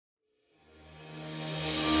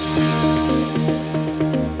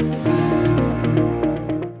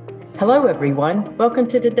Hello, everyone. Welcome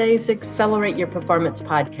to today's Accelerate Your Performance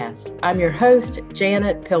podcast. I'm your host,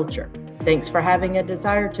 Janet Pilcher. Thanks for having a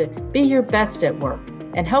desire to be your best at work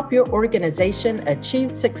and help your organization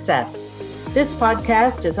achieve success. This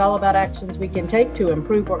podcast is all about actions we can take to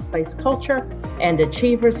improve workplace culture and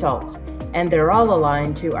achieve results, and they're all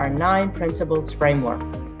aligned to our 9 principles framework.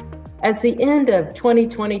 As the end of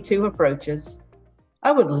 2022 approaches,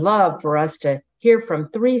 I would love for us to hear from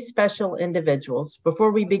 3 special individuals before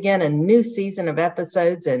we begin a new season of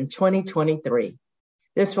episodes in 2023.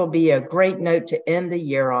 This will be a great note to end the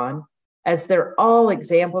year on, as they're all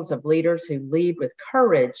examples of leaders who lead with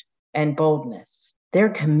courage and boldness. They're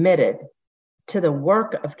committed to the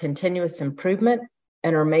work of continuous improvement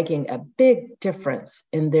and are making a big difference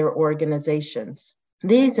in their organizations.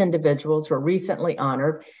 These individuals were recently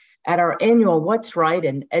honored at our annual What's Right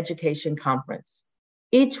in Education conference,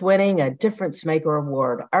 each winning a Difference Maker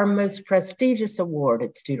Award, our most prestigious award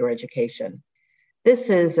at Studer Education. This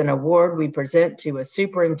is an award we present to a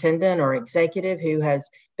superintendent or executive who has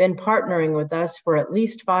been partnering with us for at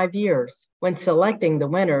least 5 years. When selecting the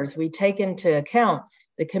winners, we take into account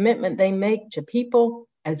the commitment they make to people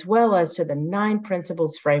as well as to the 9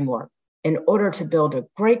 principles framework in order to build a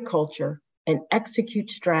great culture and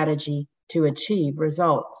execute strategy to achieve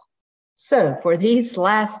results. So for these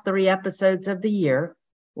last 3 episodes of the year,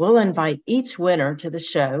 we'll invite each winner to the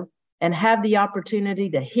show and have the opportunity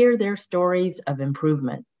to hear their stories of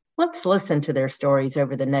improvement. Let's listen to their stories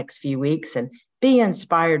over the next few weeks and be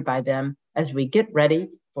inspired by them as we get ready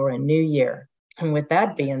for a new year. And with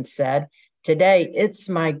that being said, today it's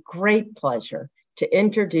my great pleasure to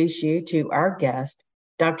introduce you to our guest,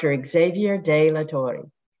 Dr. Xavier De La Torre.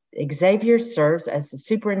 Xavier serves as the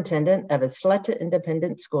superintendent of Ysleta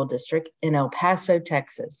Independent School District in El Paso,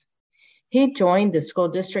 Texas. He joined the school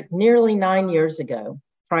district nearly 9 years ago.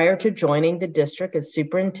 Prior to joining the district as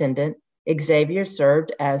superintendent, Xavier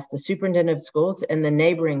served as the superintendent of schools in the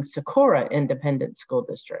neighboring Socorro Independent School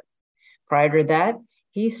District. Prior to that,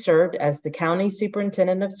 he served as the county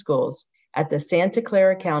superintendent of schools at the Santa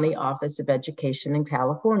Clara County Office of Education in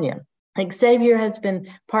California. Xavier has been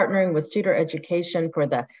partnering with Studer Education for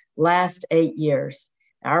the last 8 years.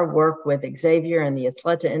 Our work with Xavier and the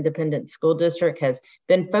Ysleta Independent School District has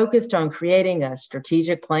been focused on creating a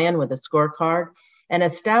strategic plan with a scorecard and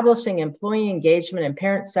establishing employee engagement and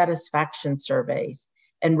parent satisfaction surveys,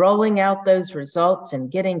 and rolling out those results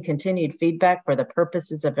and getting continued feedback for the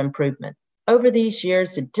purposes of improvement. Over these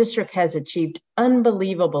years, the district has achieved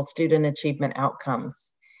unbelievable student achievement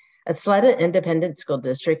outcomes. Ysleta Independent School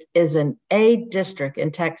District is an A district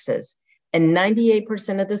in Texas, and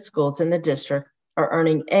 98% of the schools in the district are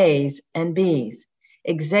earning A's and B's.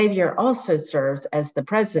 Xavier also serves as the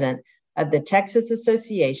president of the Texas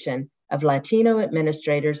Association of Latino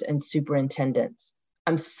Administrators and Superintendents.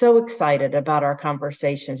 I'm so excited about our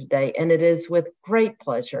conversation today, and it is with great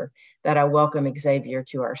pleasure that I welcome Xavier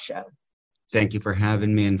to our show. Thank you for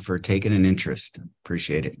having me and for taking an interest.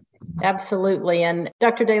 Appreciate it. Absolutely. And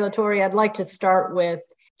Dr. De La Torre, I'd like to start with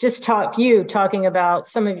just talking about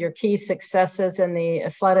some of your key successes in the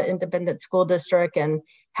Ysleta Independent School District and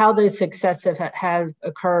how those successes have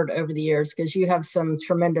occurred over the years, because you have some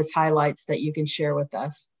tremendous highlights that you can share with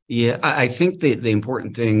us. Yeah, I think the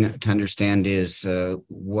important thing to understand is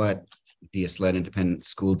what the Ysleta Independent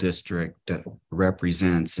School District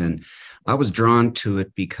represents. And I was drawn to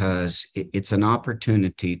it because it's an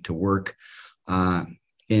opportunity to work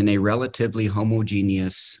in a relatively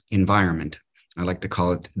homogeneous environment. I like to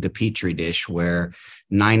call it the Petri dish, where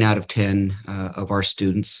 9 out of 10 of our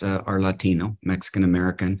students are Latino, Mexican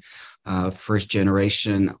American, first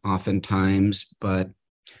generation oftentimes, but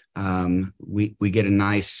we get a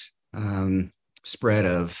nice spread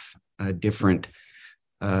of different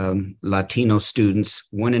Latino students.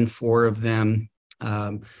 1 in 4 of them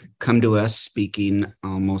come to us speaking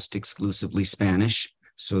almost exclusively Spanish.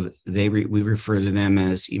 So we refer to them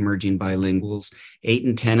as emerging bilinguals. 8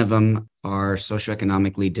 in 10 of them are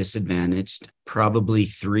socioeconomically disadvantaged. Probably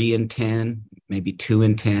 3 in 10, maybe 2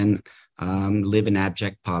 in 10 live in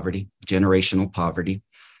abject poverty, generational poverty.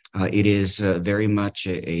 It is very much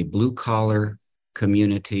a blue-collar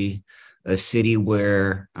community, a city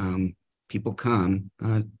where people come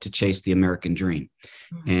to chase the American dream.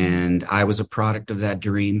 Mm-hmm. And I was a product of that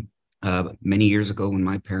dream. Many years ago, when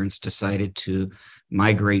my parents decided to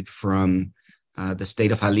migrate from the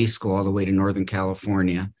state of Jalisco all the way to Northern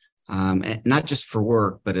California, and not just for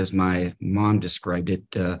work, but as my mom described it,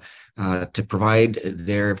 to provide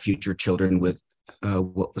their future children with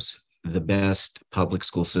what was the best public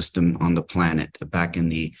school system on the planet back in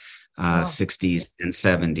the Wow. 60s and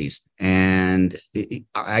 70s. And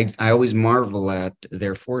I always marvel at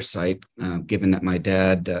their foresight, given that my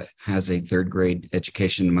dad has a third grade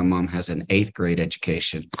education and my mom has an eighth grade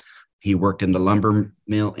education. He worked in the lumber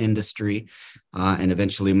mill industry, and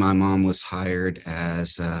eventually my mom was hired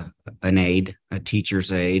as an aide, a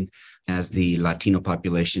teacher's aide. As the Latino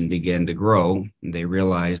population began to grow, they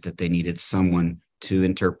realized that they needed someone to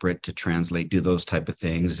interpret, to translate, do those type of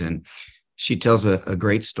things. And she tells a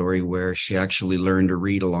great story where she actually learned to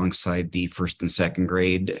read alongside the first and second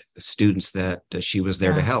grade students that she was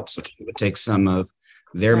there to help. So she would take some of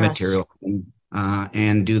their material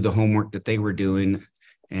and do the homework that they were doing.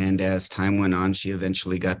 And as time went on, she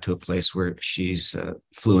eventually got to a place where she's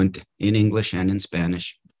fluent in English and in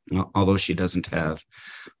Spanish, although she doesn't have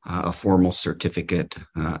a formal certificate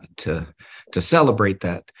to celebrate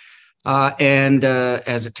that. And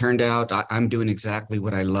as it turned out, I'm doing exactly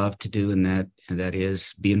what I love to do, and that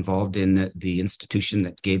is be involved in the institution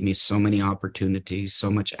that gave me so many opportunities, so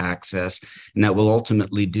much access, and that will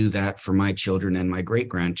ultimately do that for my children and my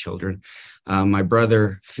great-grandchildren. My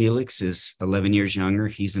brother Felix is 11 years younger.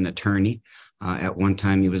 He's an attorney. At one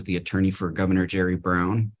time, he was the attorney for Governor Jerry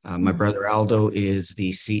Brown. My brother Aldo is the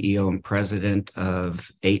CEO and president of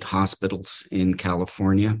 8 hospitals in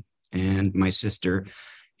California, and my sister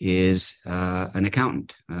is an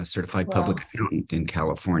accountant, a certified public accountant in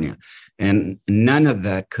California. And none of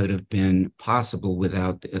that could have been possible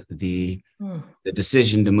without the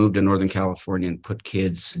decision to move to Northern California and put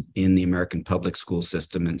kids in the American public school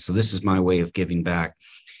system. And so this is my way of giving back.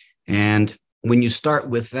 And when you start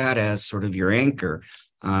with that as sort of your anchor,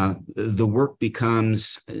 the work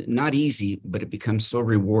becomes not easy, but it becomes so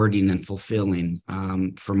rewarding and fulfilling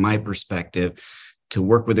from my perspective, to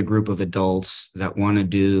work with a group of adults that want to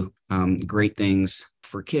do great things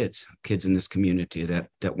for kids in this community,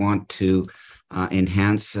 that want to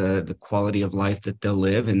enhance the quality of life that they'll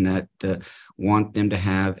live, and that want them to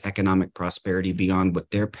have economic prosperity beyond what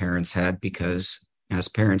their parents had, because as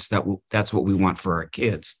parents, that's what we want for our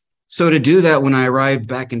kids. So to do that, when I arrived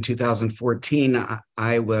back in 2014,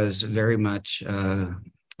 I was very much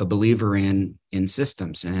a believer in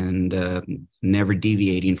systems and never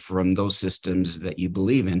deviating from those systems that you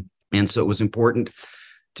believe in. And so it was important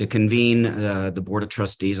to convene the board of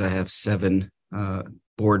trustees. I have 7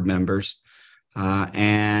 board members,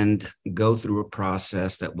 and go through a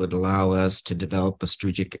process that would allow us to develop a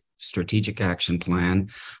strategic action plan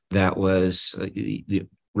that was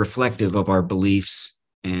reflective of our beliefs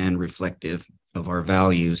and reflective of our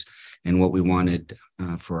values and what we wanted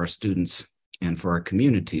for our students and for our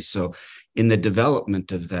community. So in the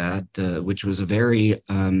development of that, which was a very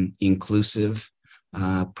inclusive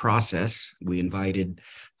process, we invited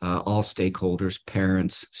all stakeholders,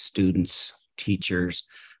 parents, students, teachers,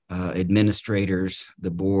 administrators,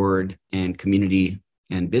 the board, and community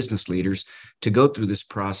and business leaders to go through this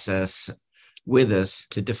process with us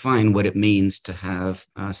to define what it means to have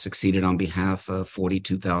succeeded on behalf of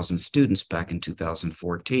 42,000 students back in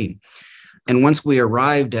 2014. And once we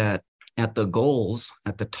arrived at the goals,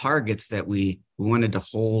 at the targets that we wanted to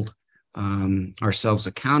hold ourselves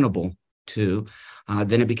accountable to,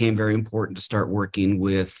 then it became very important to start working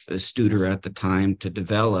with Studer at the time to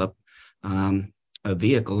develop a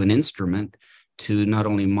vehicle, an instrument to not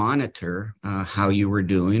only monitor how you were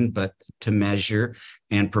doing, but to measure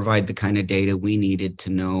and provide the kind of data we needed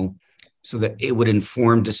to know so that it would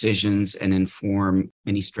inform decisions and inform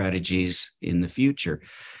any strategies in the future.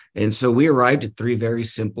 And so we arrived at 3 very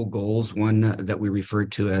simple goals, one that we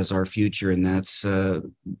referred to as our future, and that's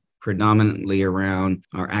predominantly around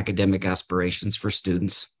our academic aspirations for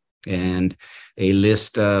students, and a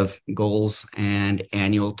list of goals and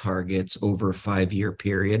annual targets over a 5-year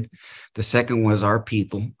period. The second was our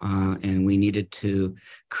people, and we needed to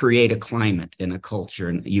create a climate and a culture.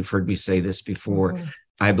 And you've heard me say this before.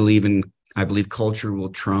 I believe culture will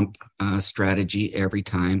trump strategy every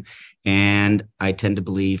time. And I tend to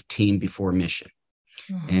believe team before mission.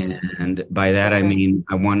 And by that, I mean,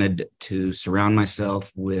 I wanted to surround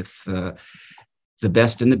myself with the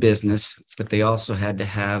best in the business, but they also had to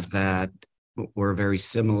have that or very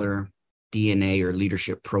similar DNA or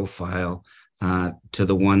leadership profile to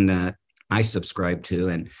the one that I subscribe to.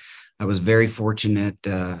 And I was very fortunate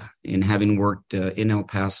in having worked in El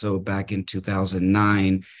Paso back in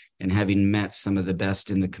 2009 and having met some of the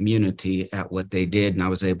best in the community at what they did. And I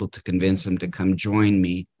was able to convince them to come join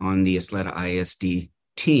me on the Ysleta ISD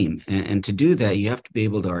team. And to do that, you have to be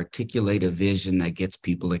able to articulate a vision that gets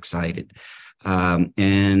people excited.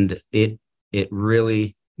 And it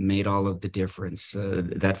really made all of the difference.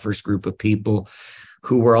 That first group of people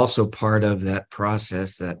who were also part of that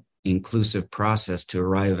process, that inclusive process to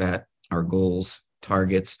arrive at our goals,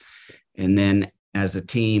 targets, and then as a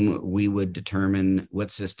team, we would determine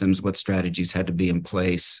what systems, what strategies had to be in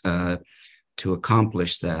place to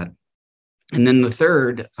accomplish that. And then the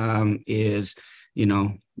third is,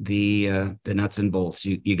 the nuts and bolts.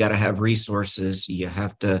 You got to have resources. You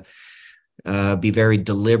have to be very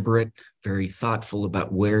deliberate, very thoughtful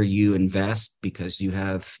about where you invest, because you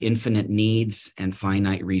have infinite needs and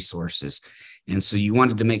finite resources. And so you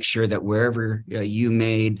wanted to make sure that wherever you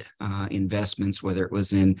made investments, whether it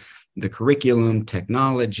was in the curriculum,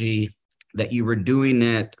 technology, that you were doing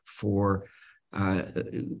it for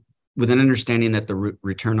with an understanding that the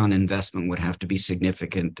return on investment would have to be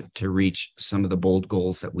significant to reach some of the bold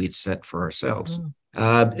goals that we'd set for ourselves.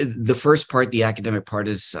 The first part, the academic part,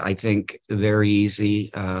 is, I think, very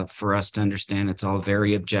easy for us to understand. It's all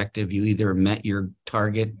very objective. You either met your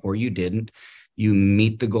target or you didn't. You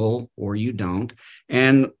meet the goal or you don't.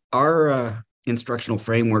 And our instructional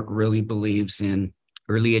framework really believes in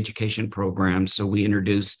early education programs. So we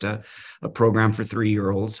introduced a program for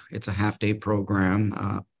 3-year-olds. It's a half-day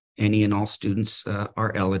program. Any and all students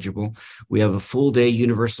are eligible. We have a full-day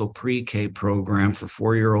universal pre-K program for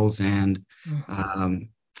 4-year-olds and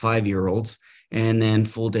 5-year-olds, and then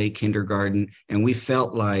full-day kindergarten. And we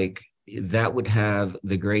felt like that would have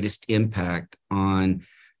the greatest impact on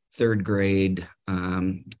third grade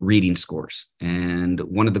reading scores. And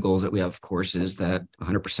one of the goals that we have, of course, is that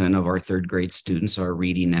 100% of our third grade students are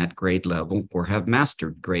reading at grade level or have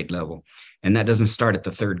mastered grade level. And that doesn't start at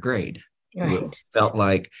the third grade. Right. We felt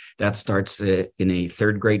like that starts in a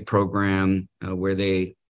third grade program where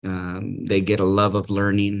they get a love of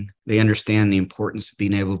learning. They understand the importance of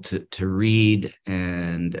being able to read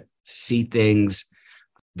and see things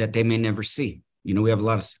that they may never see. We have a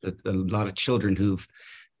lot of children who've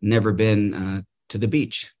never been to the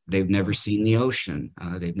beach. They've never seen the ocean.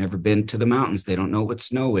 They've never been to the mountains. They don't know what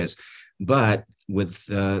snow is. But with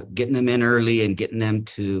getting them in early and getting them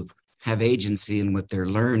to have agency in what they're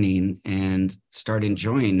learning and start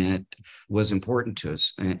enjoying it was important to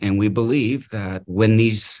us. And we believe that when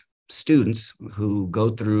these students who go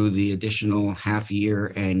through the additional half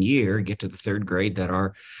year and year get to the third grade, that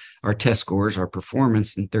our test scores, our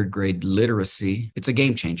performance in third grade literacy, it's a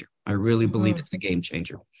game changer. I really believe it's a game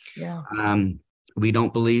changer. Yeah. We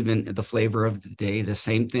don't believe in the flavor of the day. The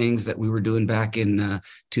same things that we were doing back in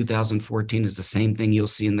 2014 is the same thing you'll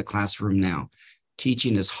see in the classroom now.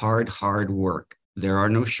 Teaching is hard work. There are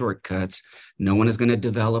no shortcuts. No one is going to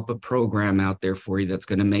develop a program out there for you that's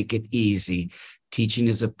going to make it easy. Teaching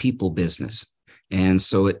is a people business. And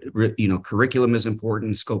so curriculum is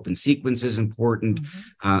important, scope and sequence is important,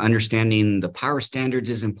 understanding the power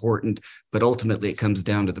standards is important, but ultimately it comes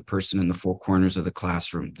down to the person in the four corners of the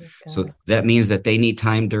classroom. So that means that they need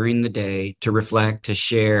time during the day to reflect, to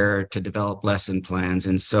share, to develop lesson plans.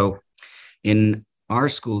 And so in our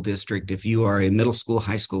school district, if you are a middle school,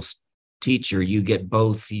 high school teacher, you get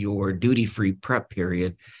both your duty-free prep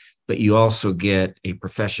period, but you also get a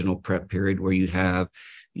professional prep period where you have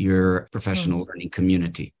your professional learning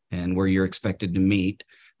community and where you're expected to meet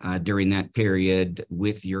during that period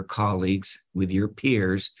with your colleagues, with your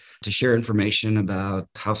peers, to share information about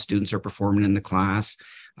how students are performing in the class.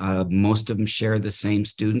 Most of them share the same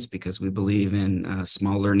students because we believe in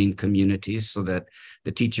small learning communities so that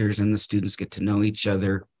the teachers and the students get to know each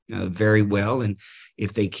other very well. And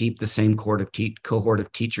if they keep the same cohort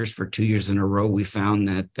of teachers for 2 years in a row, we found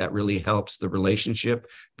that really helps the relationship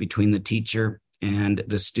between the teacher and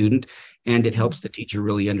the student. And it helps the teacher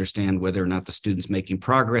really understand whether or not the student's making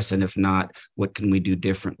progress. And if not, what can we do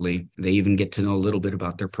differently? They even get to know a little bit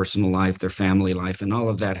about their personal life, their family life, and all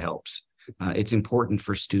of that helps. It's important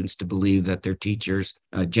for students to believe that their teachers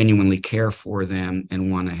genuinely care for them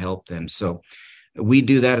and want to help them. So we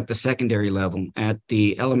do that at the secondary level. At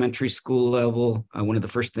the elementary school level, one of the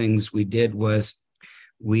first things we did was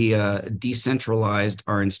we decentralized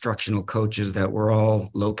our instructional coaches that were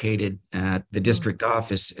all located at the district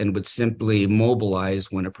office and would simply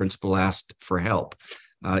mobilize when a principal asked for help,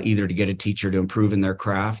 either to get a teacher to improve in their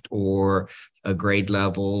craft or a grade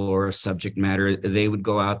level or a subject matter. They would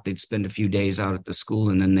go out, they'd spend a few days out at the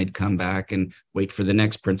school, and then they'd come back and wait for the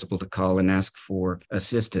next principal to call and ask for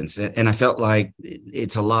assistance. And I felt like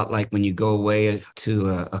it's a lot like when you go away to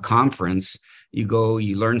a conference. You go,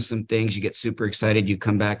 you learn some things, you get super excited, you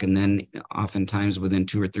come back, and then oftentimes within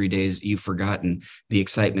 2 or 3 days, you've forgotten the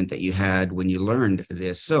excitement that you had when you learned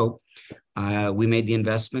this. So we made the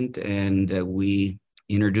investment and we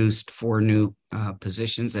introduced 4 new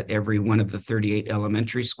positions at every one of the 38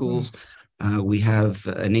 elementary schools. We have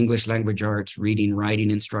an English language arts, reading,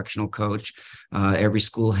 writing instructional coach. Every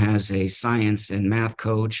school has a science and math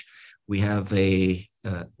coach. We have a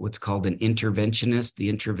what's called an interventionist.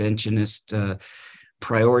 The interventionist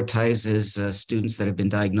prioritizes students that have been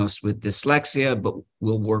diagnosed with dyslexia, but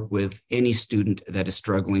will work with any student that is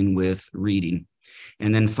struggling with reading.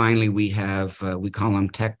 And then finally, we have, we call them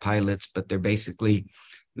tech pilots, but they're basically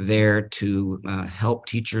there to help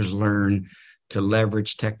teachers learn to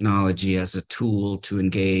leverage technology as a tool to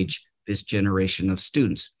engage this generation of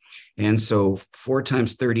students. And so 4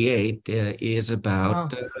 times 38 is about,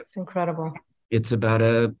 that's incredible. It's about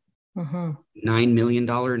a $9 million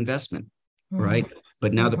investment, right?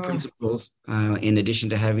 But now the principals, in addition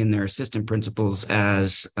to having their assistant principals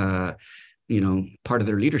as, part of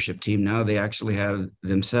their leadership team, now they actually have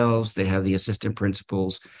themselves, they have the assistant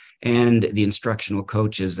principals and the instructional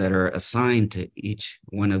coaches that are assigned to each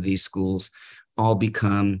one of these schools all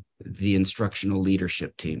become the instructional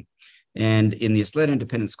leadership team. And in the Ysleta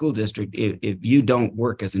Independent School District, if you don't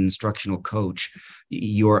work as an instructional coach,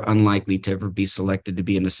 you're unlikely to ever be selected to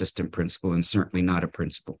be an assistant principal and certainly not a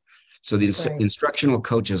principal. So the instructional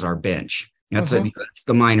coach is our bench. That's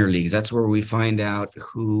the minor leagues. That's where we find out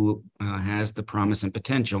who has the promise and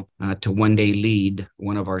potential to one day lead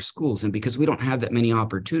one of our schools. And because we don't have that many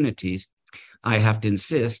opportunities, I have to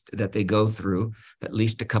insist that they go through at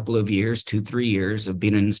least a couple of years, 2-3 years of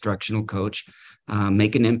being an instructional coach,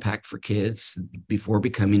 make an impact for kids before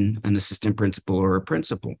becoming an assistant principal or a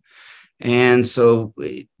principal. And so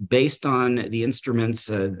based on the instruments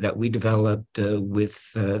that we developed with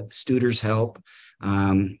Studer's help,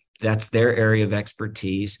 that's their area of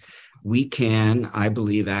expertise. We can, I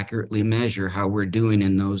believe, accurately measure how we're doing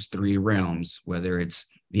in those 3 realms, whether it's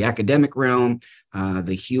the academic realm,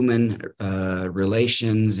 the human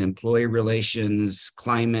relations, employee relations,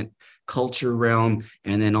 climate, culture realm,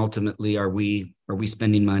 and then ultimately, are we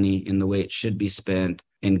spending money in the way it should be spent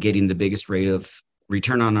and getting the biggest rate of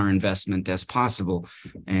return on our investment as possible?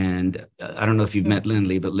 And I don't know if you've met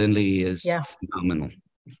Lindley, but Lindley is phenomenal.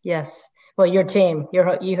 Yes. Well, your team,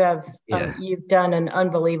 you've done an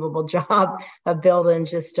unbelievable job of building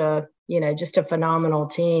just a phenomenal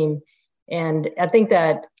team. And I think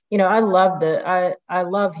that, I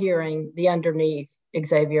love hearing the underneath,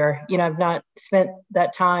 Xavier. I've not spent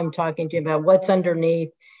that time talking to you about what's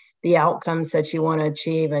underneath the outcomes that you want to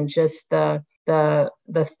achieve and just the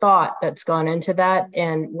thought that's gone into that.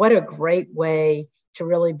 And what a great way to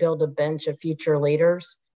really build a bench of future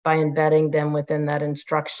leaders by embedding them within that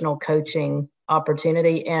instructional coaching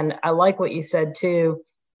opportunity. And I like what you said too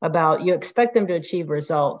about you expect them to achieve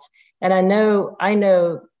results. And I know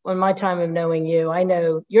in my time of knowing you, I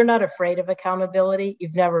know you're not afraid of accountability.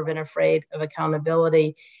 You've never been afraid of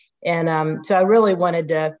accountability. And so I really wanted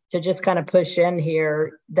to just kind of push in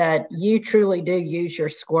here that you truly do use your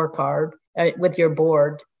scorecard with your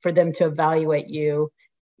board for them to evaluate you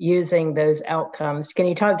using those outcomes. Can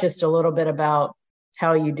you talk just a little bit about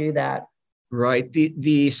how you do that? Right.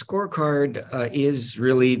 The scorecard is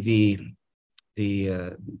really the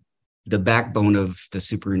backbone of the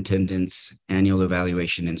superintendent's annual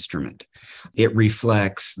evaluation instrument. It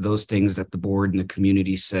reflects those things that the board and the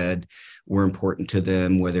community said were important to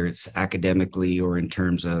them, whether it's academically or in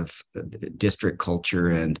terms of district culture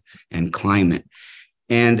and climate.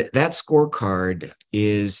 And that scorecard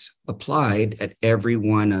is applied at every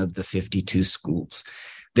one of the 52 schools.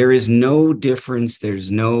 There is no difference. There's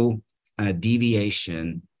no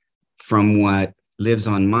deviation from what lives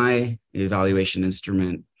on my evaluation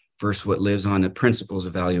instrument versus what lives on a principal's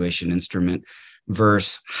evaluation instrument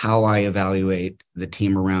versus how I evaluate the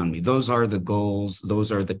team around me. Those are the goals.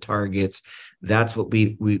 Those are the targets. That's what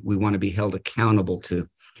we want to be held accountable to.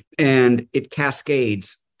 And it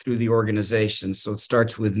cascades through the organization. So it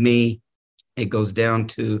starts with me. It goes down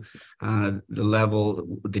to the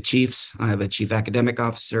level, the chiefs. I have a chief academic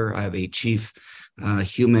officer. I have a chief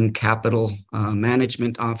human capital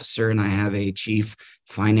management officer, and I have a chief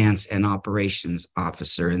finance and operations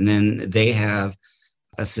officer. And then they have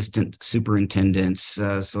assistant superintendents.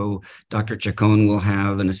 So Dr. Chacon will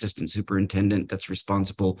have an assistant superintendent that's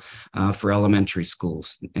responsible for elementary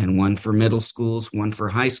schools, and one for middle schools, one for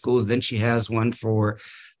high schools. Then she has one for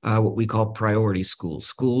what we call priority schools,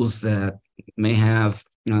 schools that may have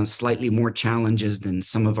slightly more challenges than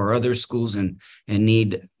some of our other schools and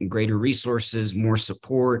need greater resources, more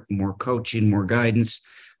support, more coaching, more guidance.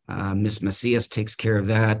 Ms. Macias takes care of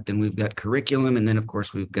that. Then we've got curriculum. And then, of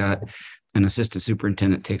course, we've got an assistant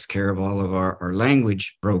superintendent takes care of all of our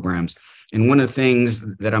language programs. And one of the things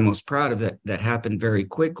that I'm most proud of that happened very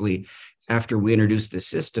quickly after we introduced this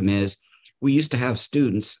system is we used to have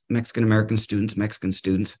students, Mexican-American students, Mexican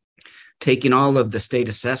students, taking all of the state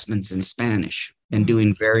assessments in Spanish and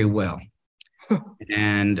doing very well.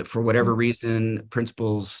 And for whatever reason,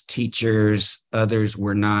 principals, teachers, others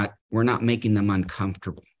were not making them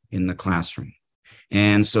uncomfortable in the classroom.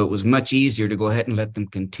 And so it was much easier to go ahead and let them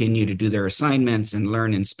continue to do their assignments and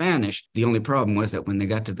learn in Spanish. The only problem was that when they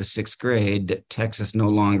got to the 6th grade, Texas no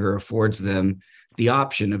longer affords them the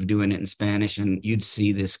option of doing it in Spanish. And you'd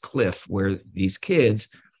see this cliff where these kids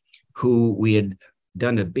who we had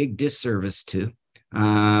done a big disservice to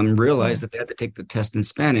realized that they had to take the test in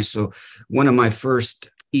Spanish. So one of my first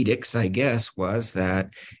edicts, I guess, was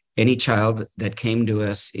that any child that came to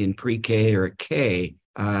us in pre-K or K,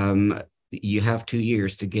 you have 2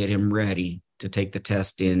 years to get him ready to take the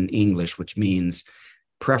test in English, which means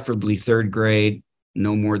preferably 3rd grade,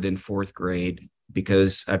 no more than 4th grade,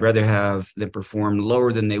 because I'd rather have them perform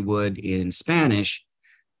lower than they would in Spanish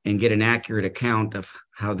and get an accurate account of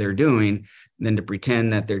how they're doing than to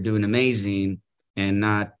pretend that they're doing amazing and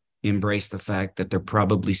not embrace the fact that they're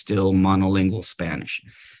probably still monolingual Spanish.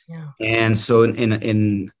 Yeah. And so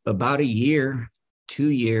in about a year, 2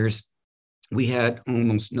 years, we had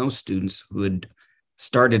almost no students who had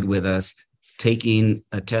started with us taking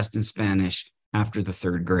a test in Spanish after the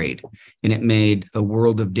 3rd grade. And it made a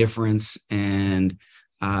world of difference. And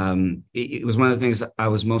it was one of the things I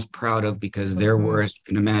was most proud of, because there were, as you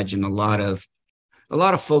can imagine, a lot of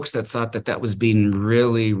folks that thought that was being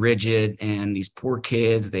really rigid, and these poor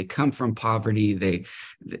kids, they come from poverty,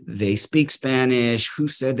 they speak Spanish, who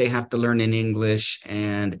said they have to learn in English,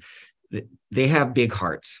 and they have big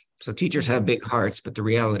hearts. So teachers have big hearts, but the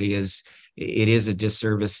reality is it is a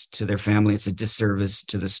disservice to their family. It's a disservice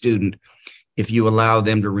to the student if you allow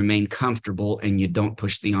them to remain comfortable and you don't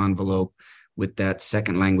push the envelope with that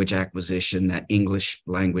second language acquisition, that English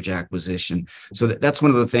language acquisition. So that's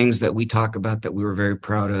one of the things that we talk about that we were very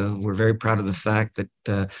proud of. We're very proud of the fact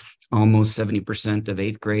that almost 70% of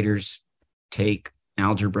 8th graders take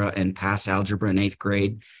algebra and pass algebra in 8th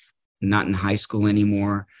grade, not in high school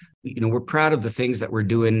anymore. We're proud of the things that we're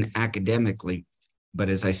doing academically. But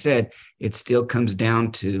as I said, it still comes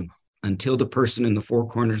down to, until the person in the 4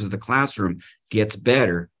 corners of the classroom gets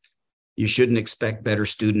better, you shouldn't expect better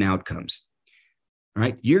student outcomes.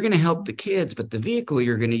 Right? You're going to help the kids, but the vehicle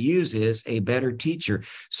you're going to use is a better teacher.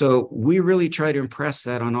 So we really try to impress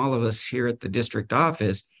that on all of us here at the district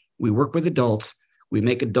office. We work with adults. We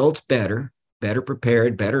make adults better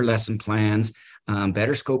prepared, better lesson plans,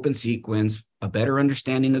 better scope and sequence, a better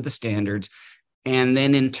understanding of the standards. And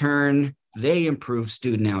then in turn, they improve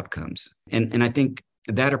student outcomes. And I think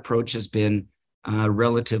that approach has been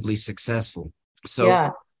relatively successful. So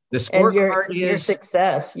yeah. The scorecard is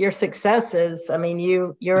your success is,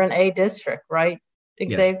 you're an A district, right,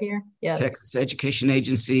 Xavier? Yes. Texas Education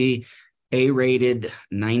Agency, A-rated,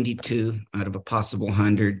 92 out of a possible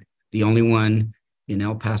 100, the only one in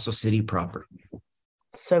El Paso City proper.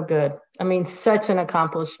 So good. Such an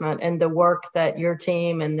accomplishment, and the work that your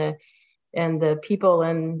team and the people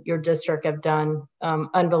in your district have done,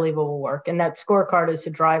 unbelievable work. And that scorecard is a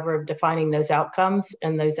driver of defining those outcomes,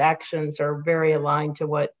 and those actions are very aligned to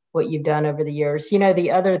what you've done over the years.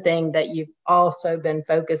 The other thing that you've also been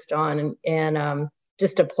focused on, and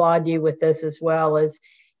just applaud you with this as well, is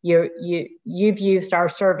you've used our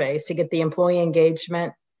surveys to get the employee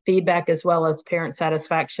engagement feedback as well as parent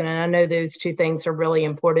satisfaction. And I know those two things are really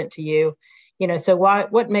important to you. So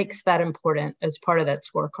what makes that important as part of that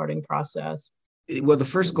scorecarding process? Well, the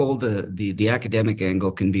first goal, the academic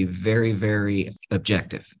angle, can be very, very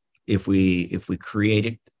objective. If we create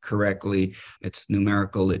it correctly, it's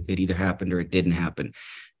numerical. It either happened or it didn't happen.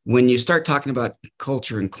 When you start talking about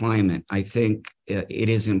culture and climate, I think it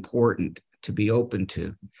is important to be open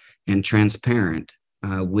to and transparent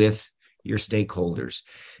with your stakeholders.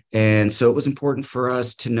 And so it was important for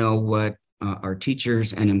us to know what our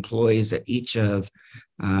teachers and employees at each of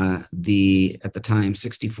at the time,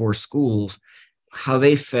 64 schools, how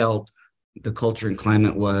they felt the culture and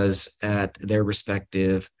climate was at their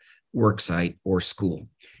respective work site or school.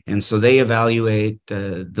 And so they evaluate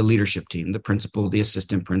the leadership team, the principal, the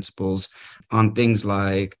assistant principals, on things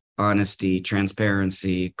like honesty,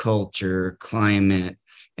 transparency, culture, climate.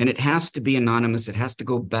 And it has to be anonymous. It has to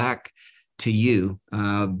go back to you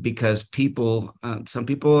because some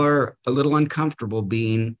people are a little uncomfortable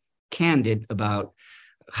being candid about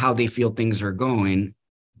how they feel things are going.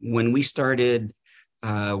 When we started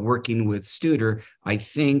working with Studer, I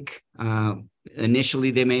think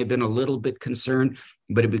initially they may have been a little bit concerned,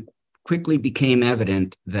 but it quickly became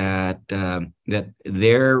evident that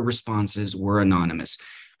their responses were anonymous.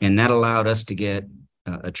 And that allowed us to get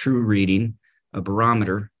a true reading, a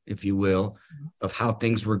barometer, if you will, of how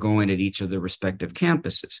things were going at each of the respective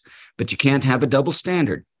campuses. But you can't have a double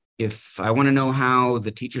standard. if I want to know how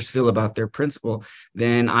the teachers feel about their principal,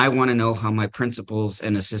 then I want to know how my principals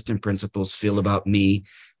and assistant principals feel about me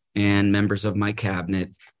and members of my cabinet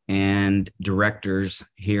and directors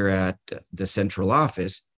here at the central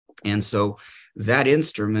office. And so that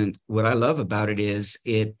instrument, what I love about it is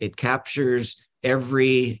it captures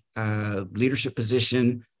every leadership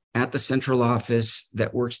position at the central office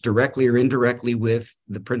that works directly or indirectly with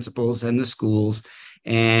the principals and the schools.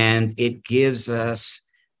 And it gives us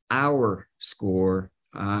our score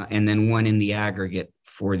and then one in the aggregate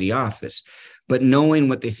for the office. But knowing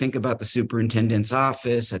what they think about the superintendent's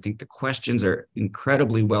office, I think the questions are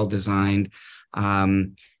incredibly well designed.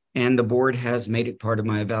 And the board has made it part of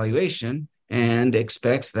my evaluation and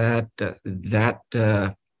expects that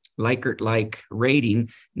Likert-like rating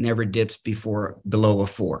never dips below a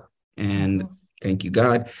 4. And thank you,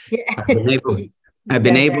 God. I've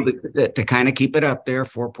been able to kind of keep it up there,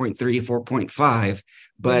 4.3, 4.5.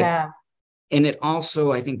 But and it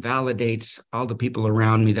also, I think, validates all the people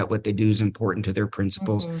around me that what they do is important to their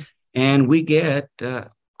principals. And we get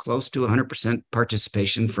close to 100%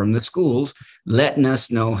 participation from the schools, letting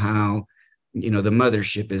us know how, the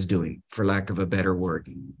mothership is doing, for lack of a better word.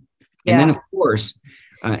 And then, of course,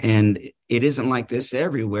 and it isn't like this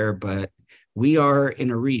everywhere, but we are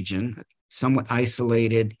in a region somewhat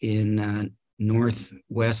isolated in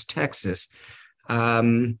Northwest Texas,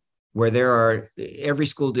 where every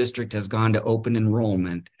school district has gone to open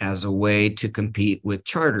enrollment as a way to compete with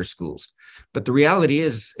charter schools. But the reality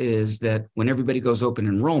is that when everybody goes open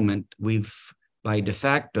enrollment, by de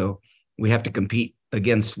facto, we have to compete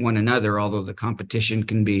against one another, although the competition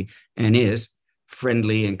can be and is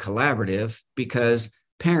friendly and collaborative, because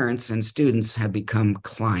parents and students have become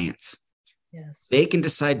clients. Yes. They can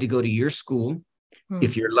decide to go to your school.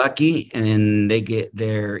 If you're lucky and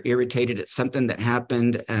they're irritated at something that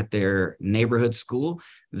happened at their neighborhood school,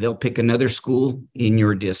 they'll pick another school in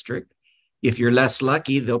your district. If you're less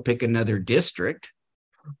lucky, they'll pick another district,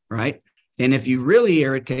 right? And if you really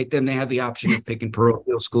irritate them, they have the option of picking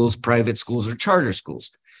parochial schools, private schools, or charter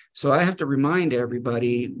schools. So I have to remind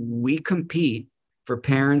everybody, we compete for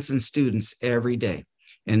parents and students every day.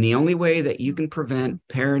 And the only way that you can prevent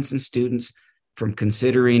parents and students from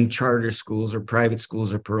considering charter schools or private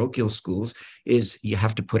schools or parochial schools is you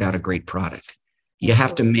have to put out a great product. You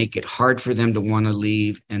have to make it hard for them to want to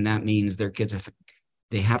leave. And that means their kids,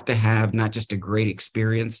 they have to have not just a great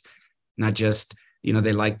experience, not just,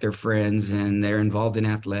 they like their friends and they're involved in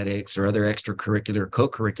athletics or other extracurricular,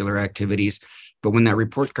 co-curricular activities. But when that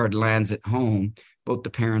report card lands at home, both the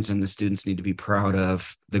parents and the students need to be proud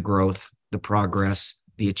of the growth, the progress,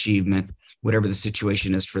 the achievement, whatever the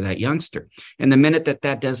situation is for that youngster. And the minute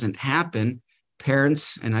that doesn't happen,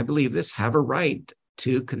 parents, and I believe this, have a right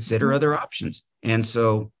to consider other options. And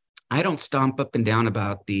so I don't stomp up and down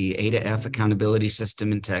about the A to F accountability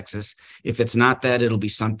system in Texas. If it's not that, it'll be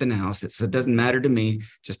something else. So it doesn't matter to me.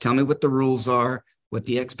 Just tell me what the rules are, what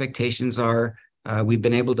the expectations are. We've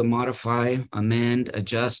been able to modify, amend,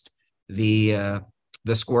 adjust the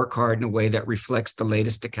scorecard in a way that reflects the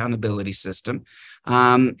latest accountability system.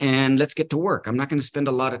 And let's get to work. I'm not going to spend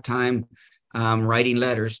a lot of time writing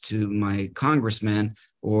letters to my congressman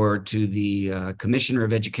or to the commissioner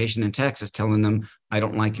of education in Texas telling them, I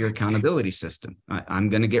don't like your accountability system. I'm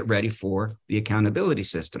going to get ready for the accountability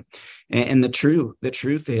system. And the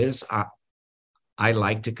truth is, I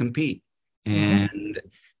like to compete. And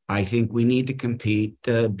I think we need to compete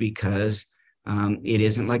because it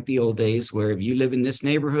isn't like the old days where if you live in this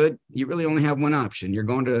neighborhood, you really only have one option. You're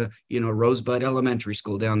going to, Rosebud Elementary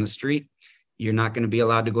School down the street. You're not going to be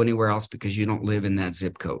allowed to go anywhere else because you don't live in that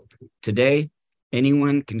zip code. Today,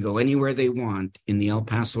 anyone can go anywhere they want in the El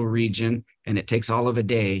Paso region, and it takes all of a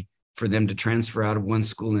day for them to transfer out of one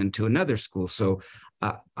school into another school. So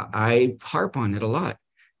I harp on it a lot.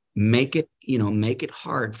 Make it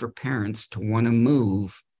hard for parents to want to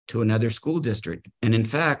move to another school district. And in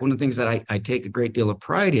fact, one of the things that I take a great deal of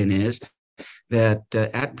pride in is that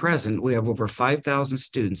at present, we have over 5,000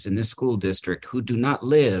 students in this school district who do not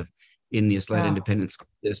live in the Ysleta Independent School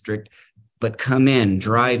District, but come in,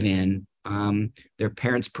 drive in. Their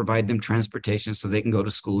parents provide them transportation so they can go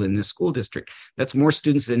to school in this school district. That's more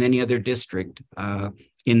students than any other district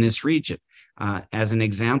in this region. As an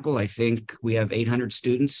example, I think we have 800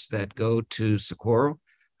 students that go to Socorro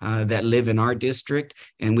that live in our district,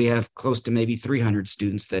 and we have close to maybe 300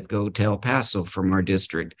 students that go to El Paso from our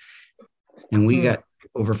district. And we got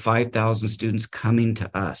over 5,000 students coming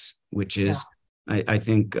to us, which is, I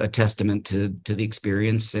think, a testament to the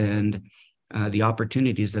experience and the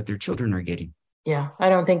opportunities that their children are getting. Yeah, I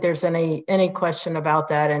don't think there's any question about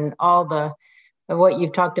that. And all the of what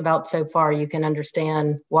you've talked about so far, you can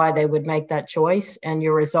understand why they would make that choice, and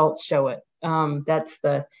your results show it. That's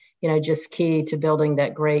the, just key to building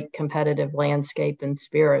that great competitive landscape and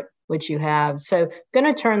spirit, which you have. So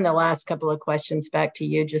going to turn the last couple of questions back to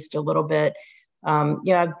you just a little bit.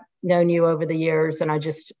 I've known you over the years, and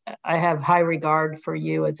I have high regard for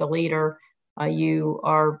you as a leader. You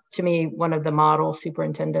are, to me, one of the model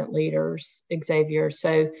superintendent leaders, Xavier.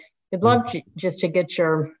 So I'd love just to get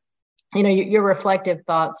your reflective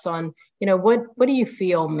thoughts on, what do you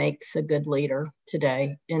feel makes a good leader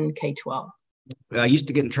today in K-12? I used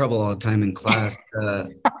to get in trouble all the time in class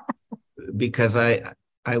because I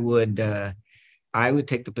would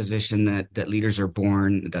take the position that leaders are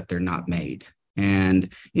born, that they're not made.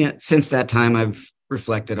 And since that time, I've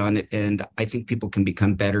reflected on it, and I think people can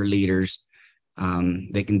become better leaders.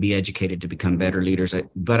 They can be educated to become better leaders.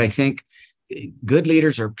 But I think good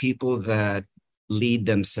leaders are people that lead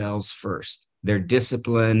themselves first. They're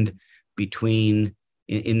disciplined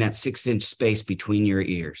in that 6-inch space between your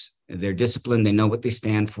ears. They're disciplined. They know what they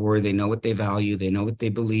stand for. They know what they value. They know what they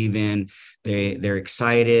believe in. They're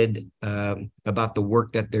excited about the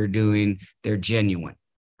work that they're doing. They're genuine,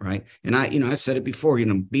 right? And I've said it before,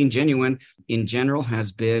 being genuine in general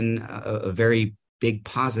has been a very big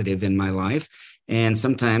positive in my life. And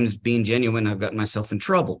sometimes being genuine, I've gotten myself in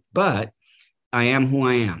trouble, but I am who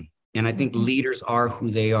I am. And I think leaders are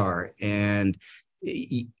who they are. And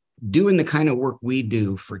doing the kind of work we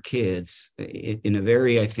do for kids in a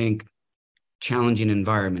very, I think, challenging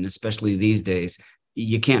environment, especially these days,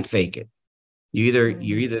 you can't fake it. You're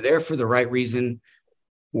either there for the right reason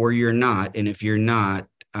or you're not. And if you're not,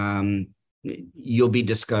 you'll be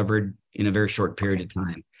discovered in a very short period of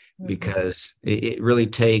time, because it really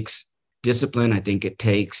takes discipline. I think it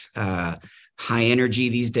takes high energy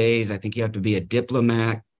these days. I think you have to be a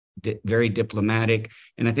diplomat, very diplomatic.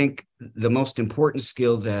 And I think the most important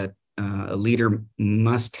skill that a leader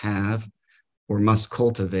must have or must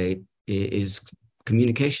cultivate is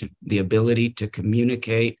communication, the ability to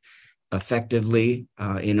communicate effectively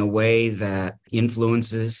in a way that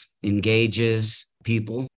influences, engages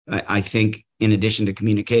people. I think in addition to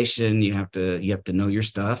communication, you have to know your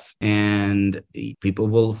stuff, and people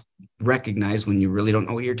will recognize when you really don't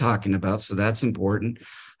know what you're talking about. So that's important.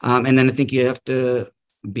 And then I think you have to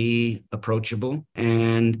be approachable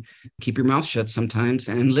and keep your mouth shut sometimes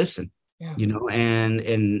and listen.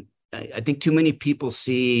 And I think too many people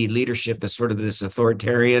see leadership as sort of this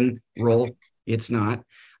authoritarian role. It's not.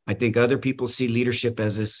 I think other people see leadership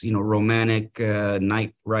as this, romantic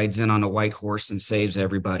knight rides in on a white horse and saves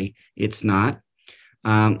everybody. It's not.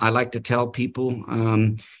 I like to tell people,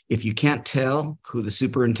 if you can't tell who the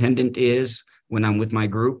superintendent is when I'm with my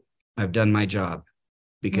group, I've done my job,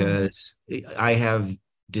 because I have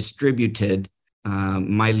distributed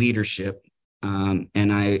my leadership, and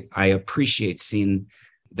I appreciate seeing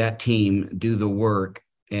that team do the work,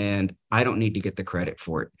 and I don't need to get the credit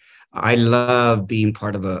for it. I love being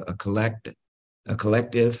part of a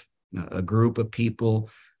collective, a group of people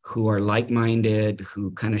who are like-minded,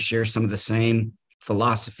 who kind of share some of the same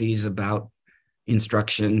philosophies about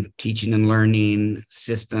instruction, teaching and learning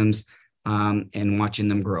systems, and watching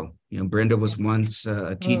them grow. Brenda was once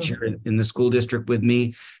a teacher in the school district with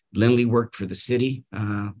me. Lindley worked for the city.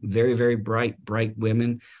 Very, very bright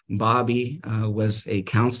women. Bobby was a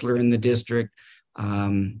counselor in the district.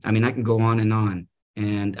 I can go on and on.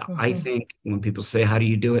 And I think when people say, how do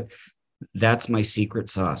you do it? That's my secret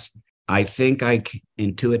sauce. I think I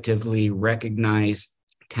intuitively recognize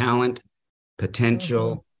talent,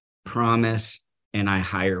 potential, promise, and I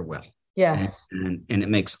hire well. Yes. And it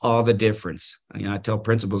makes all the difference. I tell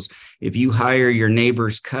principals, if you hire your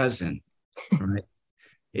neighbor's cousin, right,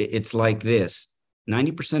 it's like this.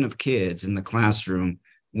 90% of kids in the classroom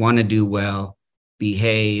want to do well,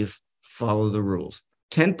 behave, follow the rules.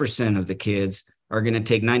 10% of the kids are going to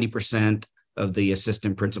take 90% of the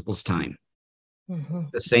assistant principal's time.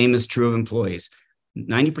 The same is true of employees.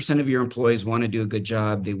 90% of your employees want to do a good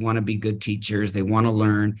job. They want to be good teachers. They want to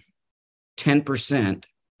learn. 10%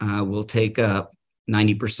 will take up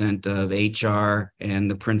 90% of HR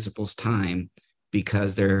and the principal's time,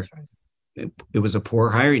 because it was a poor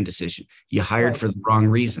hiring decision. You hired for the wrong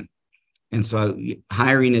reason. And so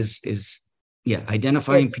hiring is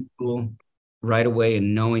identifying people right away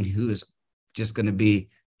and knowing who is just going to be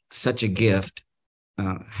such a gift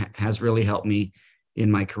has really helped me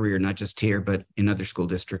in my career, not just here, but in other school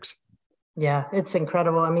districts. Yeah, it's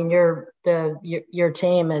incredible. Your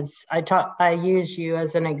team is, I use you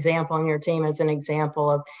as an example, and your team as an example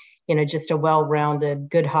of, just a well-rounded,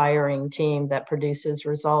 good hiring team that produces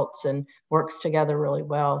results and works together really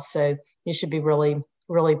well. So you should be really,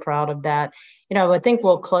 really proud of that. I think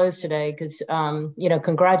we'll close today because,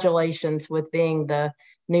 congratulations with being the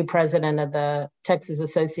new president of the Texas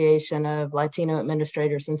Association of Latino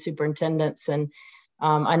Administrators and Superintendents. And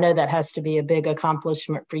I know that has to be a big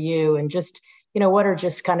accomplishment for you. And just, what are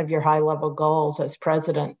just kind of your high level goals as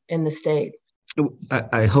president in the state?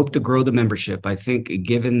 I hope to grow the membership. I think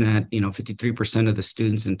given that, 53% of the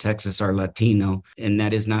students in Texas are Latino, and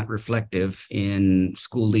that is not reflective in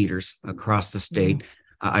school leaders across the state,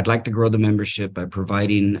 I'd like to grow the membership by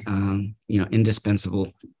providing,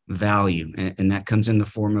 indispensable value. And that comes in the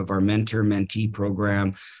form of our mentor-mentee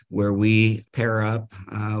program, where we pair up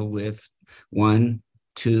with 1,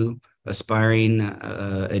 2 aspiring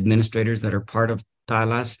administrators that are part of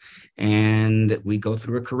TALAS, and we go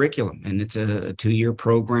through a curriculum, and it's a 2-year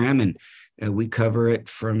program, and we cover it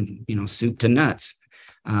from soup to nuts.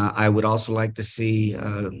 I would also like to see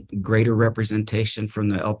greater representation from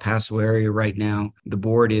the El Paso area. Right now, the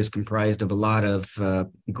board is comprised of a lot of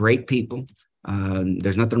great people.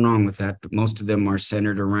 There's nothing wrong with that, but most of them are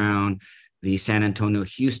centered around the San Antonio,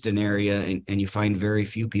 Houston area, and you find very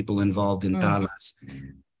few people involved in TALAS.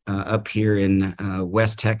 Up here in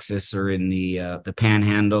West Texas or in the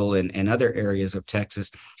Panhandle and other areas of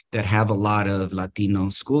Texas that have a lot of Latino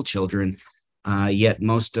school children, yet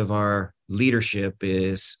most of our leadership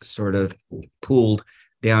is sort of pooled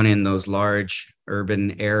down in those large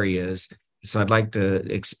urban areas. So I'd like to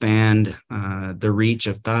expand the reach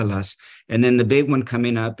of TALAS. And then the big one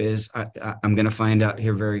coming up is I'm going to find out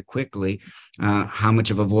here very quickly how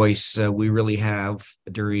much of a voice we really have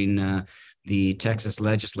during the Texas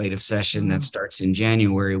legislative session that starts in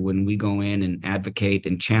January, when we go in and advocate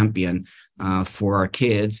and champion for our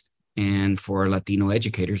kids and for our Latino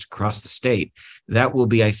educators across the state. That will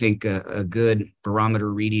be, I think, a good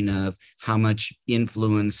barometer reading of how much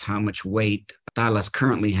influence, how much weight TALAS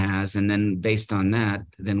currently has. And then based on that,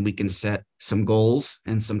 then we can set some goals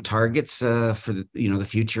and some targets for the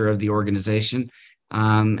future of the organization,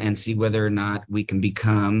 and see whether or not we can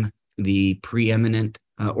become the preeminent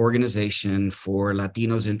organization for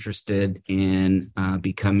Latinos interested in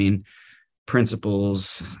becoming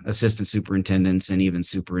principals, assistant superintendents, and even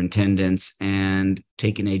superintendents, and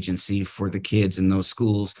taking agency for the kids in those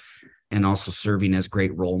schools, and also serving as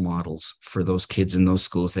great role models for those kids in those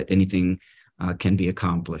schools, that anything can be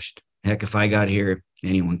accomplished. Heck, if I got here,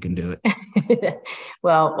 anyone can do it.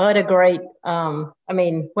 Well, what a great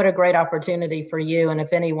opportunity for you. And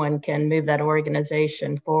if anyone can move that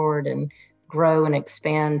organization forward and grow and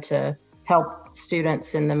expand to help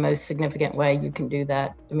students in the most significant way, you can do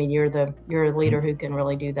that. I mean, you're a leader who can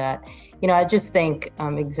really do that. I just think,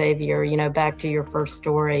 Xavier, back to your first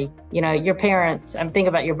story, your parents, I'm thinking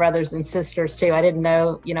about your brothers and sisters too. I didn't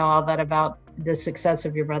know, all that about the success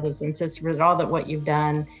of your brothers and sisters, all that what you've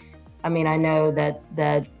done. I mean, I know that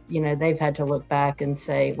they've had to look back and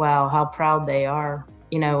say, wow, how proud they are,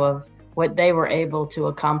 of what they were able to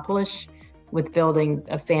accomplish with building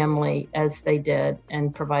a family as they did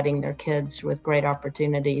and providing their kids with great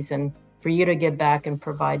opportunities. And for you to give back and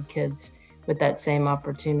provide kids with that same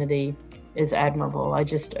opportunity is admirable. I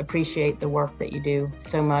just appreciate the work that you do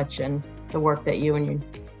so much, and the work that you and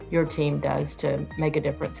your team does to make a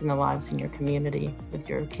difference in the lives in your community with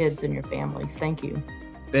your kids and your families. Thank you.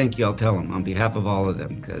 Thank you. I'll tell them on behalf of all of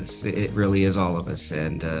them, because it really is all of us.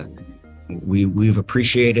 And we've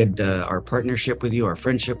appreciated our partnership with you, our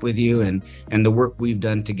friendship with you, and the work we've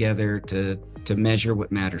done together to measure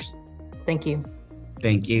what matters. Thank you.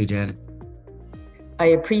 Thank you, Janet. I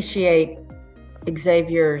appreciate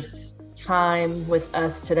Xavier's time with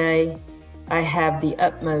us today. I have the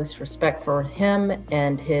utmost respect for him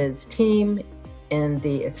and his team in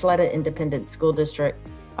the Ysleta Independent School District.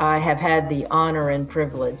 I have had the honor and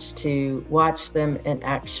privilege to watch them in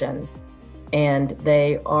action, and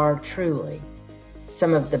they are truly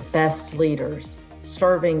some of the best leaders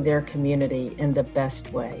serving their community in the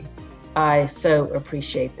best way. I so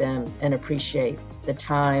appreciate them and appreciate the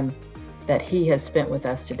time that he has spent with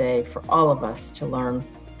us today for all of us to learn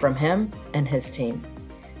from him and his team.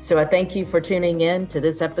 So I thank you for tuning in to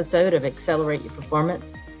this episode of Accelerate Your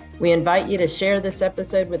Performance. We invite you to share this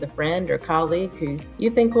episode with a friend or colleague who you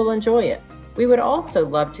think will enjoy it. We would also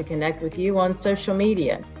love to connect with you on social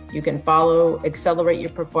media. You can follow Accelerate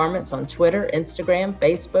Your Performance on Twitter, Instagram,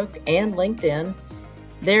 Facebook, and LinkedIn.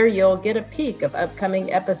 There you'll get a peek of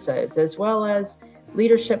upcoming episodes, as well as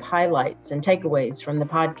leadership highlights and takeaways from the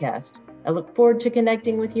podcast. I look forward to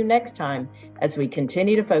connecting with you next time as we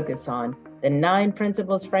continue to focus on the 9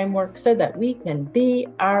 principles framework so that we can be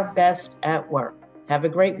our best at work. Have a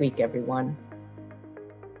great week, everyone.